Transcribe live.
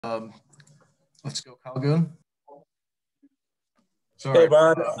Um, let's go, Kyle Goon. Hey, Sorry,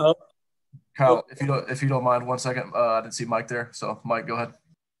 LeBron. Kyle. If you don't mind, 1 second. I didn't see Mike there, so Mike, go ahead.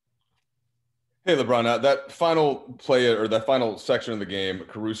 Hey, LeBron, that final play or that final section of the game,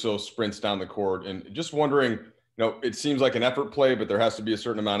 Caruso sprints down the court, and just wondering, it seems like an effort play, but there has to be a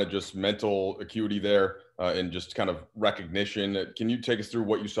certain amount of just mental acuity there and just kind of recognition. Can you take us through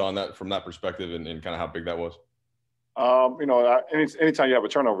what you saw in that from that perspective and kind of how big that was? Anytime you have a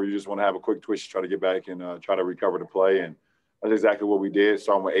turnover, you just want to have a quick twitch, try to get back and try to recover the play. And that's exactly what we did,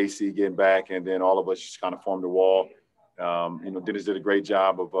 starting with AC getting back, and then all of us just kind of formed a wall. Dennis did a great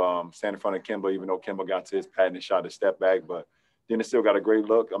job of standing in front of Kemba, even though Kemba got to his patented shot to step back. But Dennis still got a great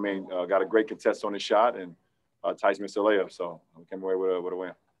look. Got a great contest on his shot, and Theis missed a layup. So we came away with a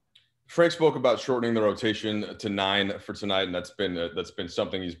win. Frank spoke about shortening the rotation to 9 for tonight, and that's been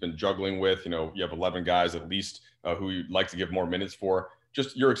something he's been juggling with. You have 11 guys at least who you'd like to give more minutes for.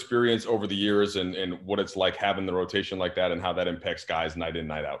 Just your experience over the years and what it's like having the rotation like that and how that impacts guys night in,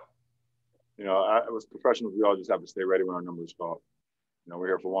 night out. As professionals, we all just have to stay ready when our number is called. We're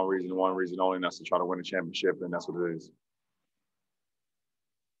here for one reason and one reason only, and that's to try to win a championship, and that's what it is.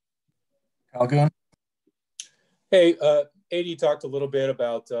 Kyle Goon. Hey, AD talked a little bit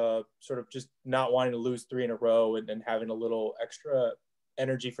about sort of just not wanting to lose 3 in a row and having a little extra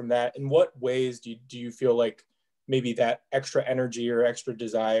energy from that. In what ways do you feel like maybe that extra energy or extra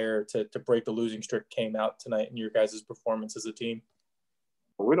desire to break the losing streak came out tonight in your guys' performance as a team?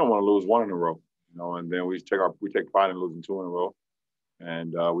 Well, we don't want to lose 1 in a row, and then we take pride in losing 2 in a row,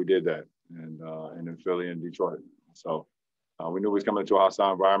 and we did that, and in Philly and Detroit. So we knew we was coming into a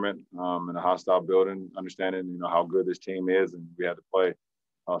hostile environment in a hostile building, understanding how good this team is, and we had to play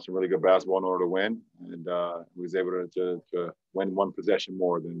some really good basketball in order to win, and we was able to win 1 possession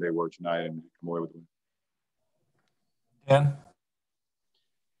more than they were tonight and come away with the win. Dan?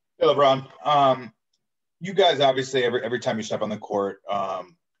 Hey, LeBron. You guys obviously every time you step on the court,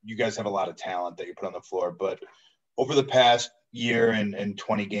 you guys have a lot of talent that you put on the floor. But over the past year and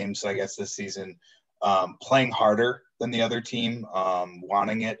 20 games, I guess this season, playing harder than the other team,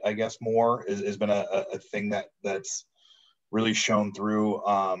 wanting it, I guess, more has been a thing that's really shown through.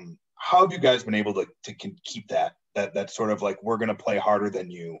 How have you guys been able to keep that sort of like we're going to play harder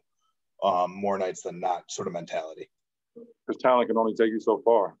than you more nights than not sort of mentality? Because talent can only take you so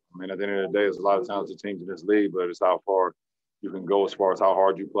far. At the end of the day, there's a lot of talented teams in this league, but it's how far you can go as far as how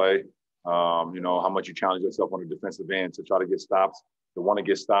hard you play, how much you challenge yourself on the defensive end to try to get stops, to want to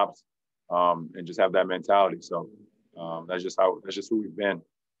get stops, and just have that mentality. So that's just who we've been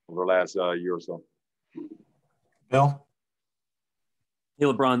over the last year or so. Bill? Hey,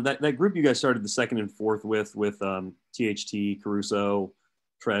 LeBron, that group you guys started the second and fourth with THT, Caruso,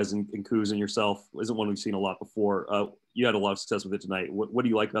 Trez, and Kuz and yourself isn't one we've seen a lot before. You had a lot of success with it tonight. What do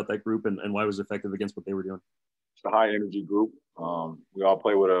you like about that group, and why was it effective against what they were doing? It's a high energy group. We all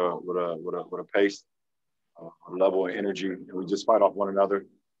play with a pace, a level of energy, and we just fight off one another.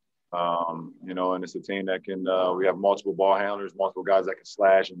 And it's a team that can. We have multiple ball handlers, multiple guys that can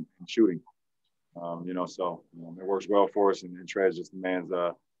slash and shooting. So it works well for us, and Trez just demands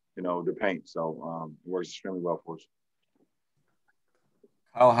the paint. So it works extremely well for us.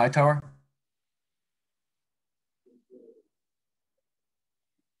 Kyle Hightower.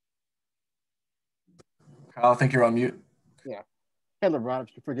 Kyle, I think you're on mute. Yeah. Hey, LeBron,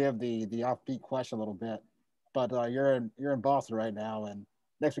 if you forgive the offbeat question a little bit, but you're in Boston right now, and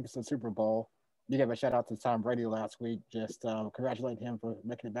next week is the Super Bowl. You gave a shout out to Tom Brady last week. Just congratulate him for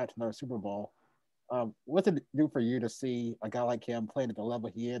making it back to another Super Bowl. What's it do for you to see a guy like him playing at the level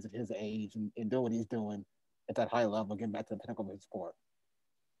he is at his age and doing what he's doing at that high level, getting back to the pinnacle of his sport?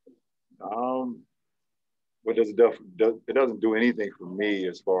 What does it do? It doesn't do anything for me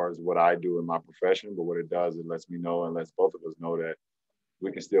as far as what I do in my profession, but what it does, it lets me know and lets both of us know that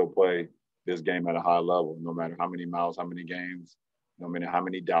we can still play this game at a high level, no matter how many miles, how many games, no matter how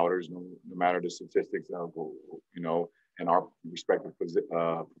many doubters, no matter the statistics of, in our respective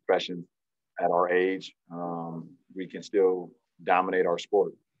professions at our age, we can still dominate our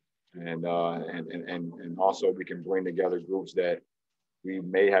sport. And also we can bring together groups that we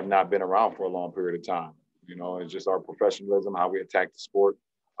may have not been around for a long period of time. It's just our professionalism, how we attack the sport,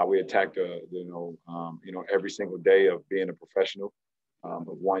 how we attack every single day of being a professional, of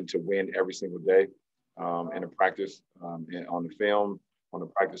wanting to win every single day in a practice, on the film, on the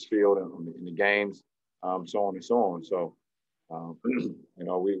practice field, and in the games, so on and so on. So,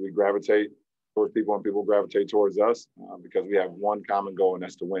 we gravitate towards people and people gravitate towards us because we have one common goal, and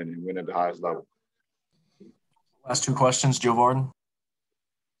that's to win and win at the highest level. Last 2 questions, Joe Varden.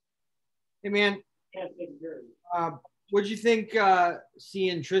 Hey, man. What'd you think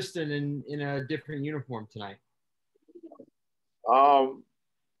seeing Tristan in a different uniform tonight? And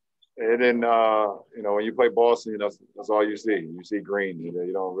then when you play Boston, that's all you see. You see green.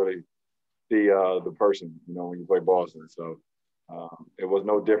 You don't really see the person. When you play Boston. So it was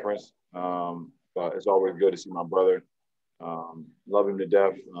no difference. But it's always good to see my brother. Love him to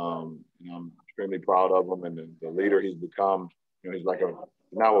death. I'm extremely proud of him and the leader he's become. He's like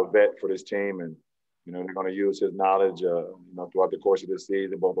now a vet for this team, and they're going to use his knowledge, throughout the course of this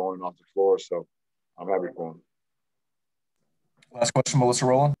season, both on and off the floor. So I'm happy for him. Last question, Melissa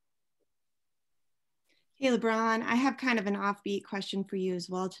Rowland. Hey, LeBron, I have kind of an offbeat question for you as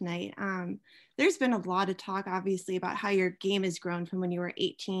well tonight. There's been a lot of talk, obviously, about how your game has grown from when you were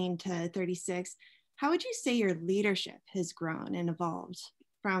 18 to 36. How would you say your leadership has grown and evolved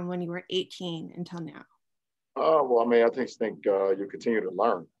from when you were 18 until now? Well, I think you continue to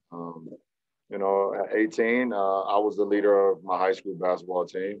learn. At 18, I was the leader of my high school basketball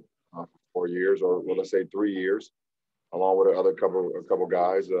team for 4 years, or let's say 3 years, along with a couple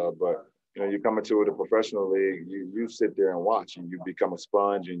guys. But you come into the professional league, you sit there and watch, and you become a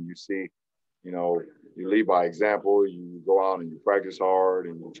sponge, and you see, you lead by example. You go out and you practice hard,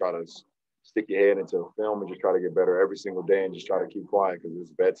 and you try to stick your head into the film and just try to get better every single day, and just try to keep quiet because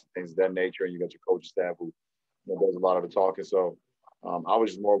there's bets and things of that nature, and you got your coaching staff who does a lot of the talking. So I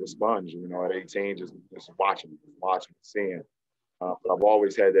was just more of a sponge, at 18, just watching, seeing. But I've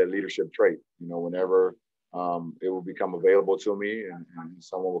always had that leadership trait. Whenever it will become available to me, and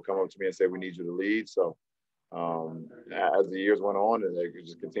someone will come up to me and say, "We need you to lead." So as the years went on, and it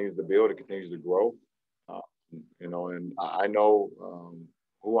just continues to build, it continues to grow. And I know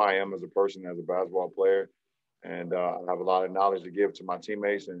who I am as a person, as a basketball player, and I have a lot of knowledge to give to my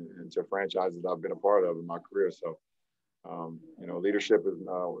teammates and to franchises that I've been a part of in my career. So, leadership is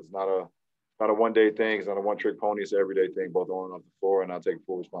not a one-day thing. It's not a one-trick pony. It's an everyday thing, both on and off the floor, and I take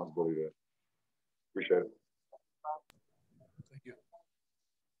full responsibility for that. Appreciate it. Thank you.